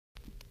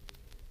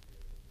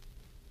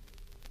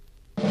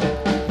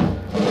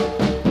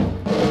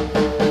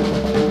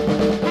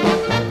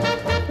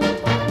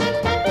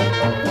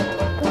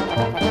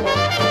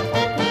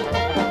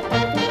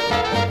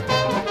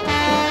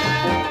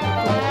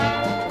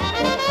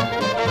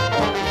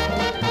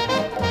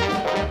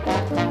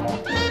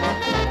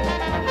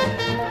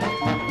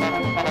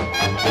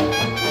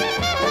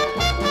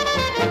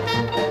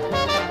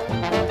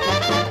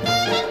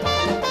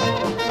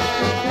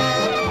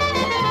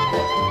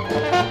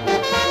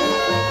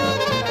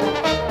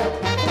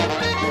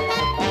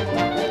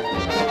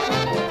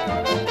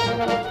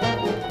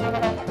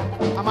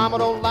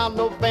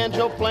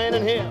banjo playing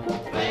in here.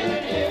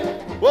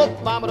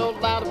 Whoop, Mama don't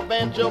allow the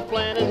banjo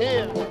playing in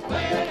here.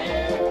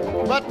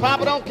 But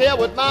Papa don't care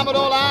what Mama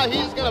don't allow,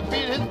 he's gonna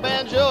beat his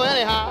banjo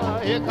anyhow.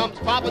 Here comes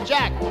Papa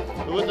Jack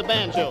with the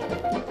banjo.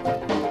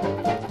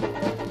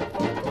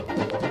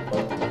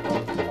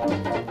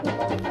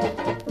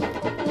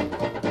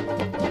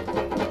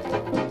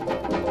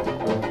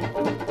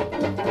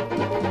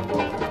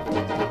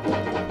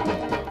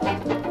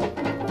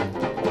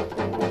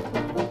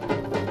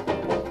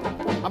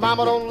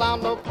 Mama don't allow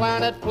no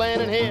clarinet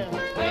playing in here.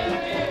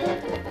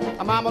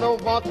 Mama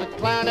don't want the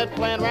clarinet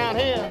playing around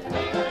here.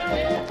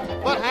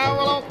 But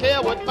Harold don't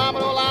care what Mama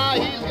don't allow,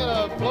 he's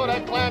gonna blow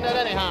that clarinet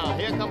anyhow.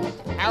 Here comes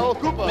Harold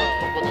Cooper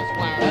with his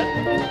clarinet.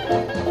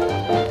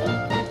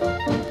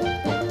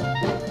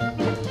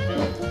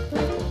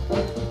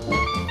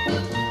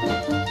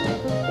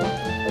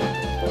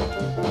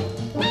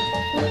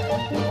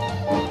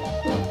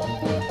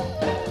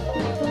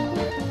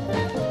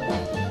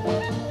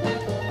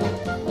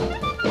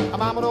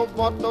 Mama don't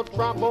want no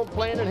trombone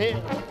playing in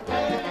here.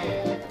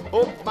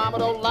 Oh, Mama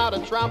don't allow the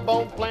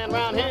trombone playing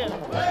around here.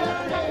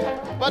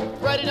 But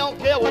Freddie don't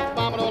care what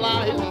Mama don't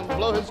allow, he's gonna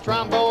blow his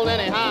trombone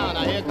anyhow.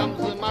 Now here comes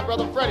my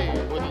brother Freddie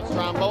with his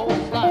trombone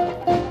slide.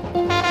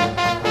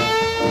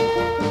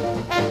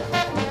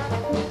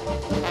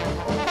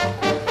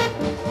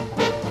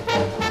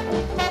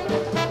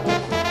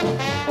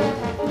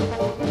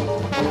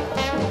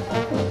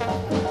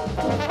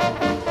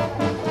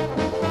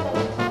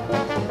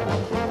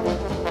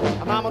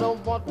 Mama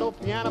don't want no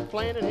piano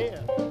playing in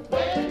here.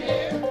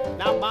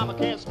 Now Mama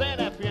can't stand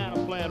that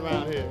piano playing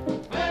around here.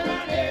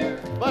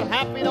 But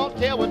Happy don't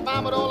care what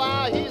Mama don't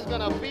allow, he's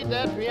gonna beat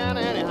that piano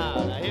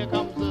anyhow. Now here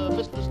comes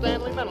Mr.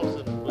 Stanley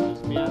Mendelson with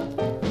his piano.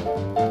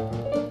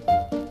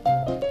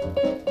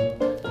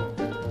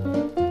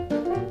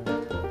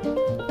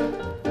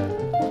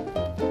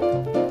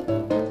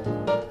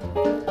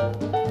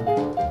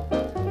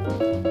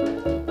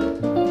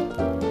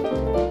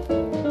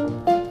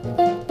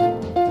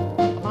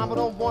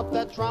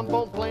 That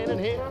trombone playing in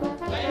here.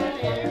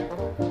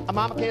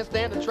 Mama can't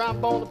stand the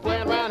trombone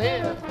playing around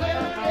here.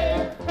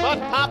 But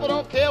Papa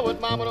don't care what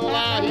Mama don't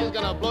allow, he's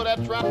gonna blow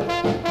that trumpet.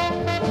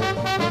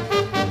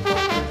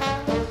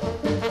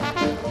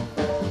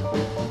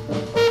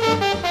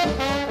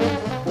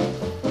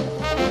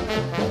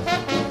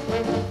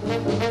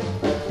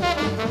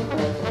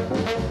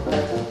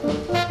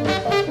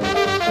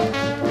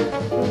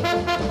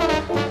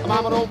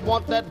 Mama don't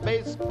want that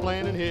bass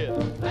playing in here.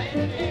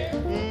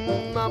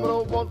 Mama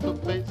don't want the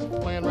bass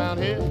playing around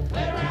here.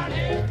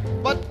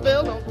 But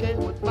Bill don't care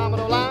what Mama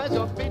don't lie, he's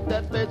gonna beat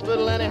that bass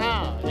fiddle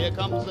anyhow. Here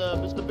comes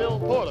Mr. Bill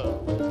Porter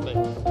with his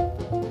bass.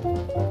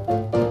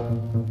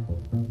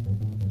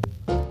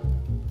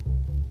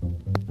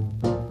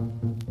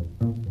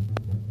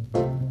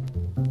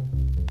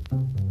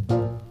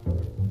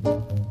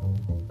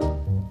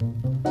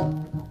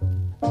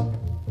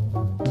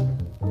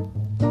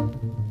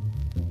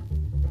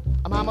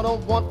 Mama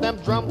don't want them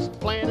drums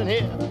playing in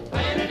here.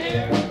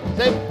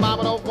 Say,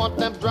 Mama don't want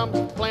them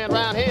drums playing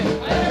around here.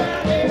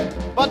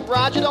 But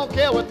Roger don't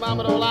care what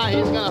Mama don't lie,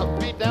 he's gonna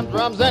beat them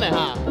drums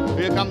anyhow.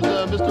 Here comes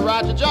Mr.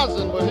 Roger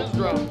Johnson with his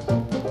drums.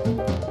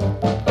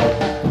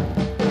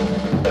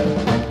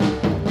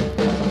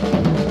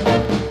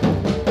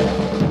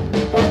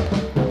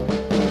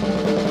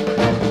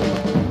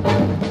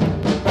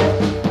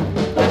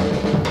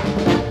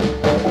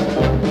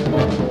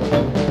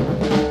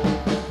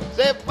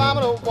 Say,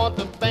 Mama don't want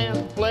the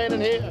band playing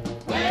in here.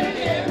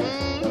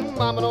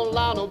 Mama don't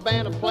allow no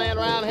band to playing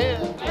around here.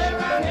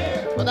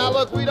 But now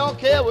look, we don't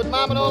care what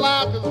Mama don't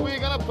allow, cause we're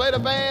gonna play the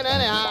band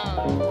anyhow.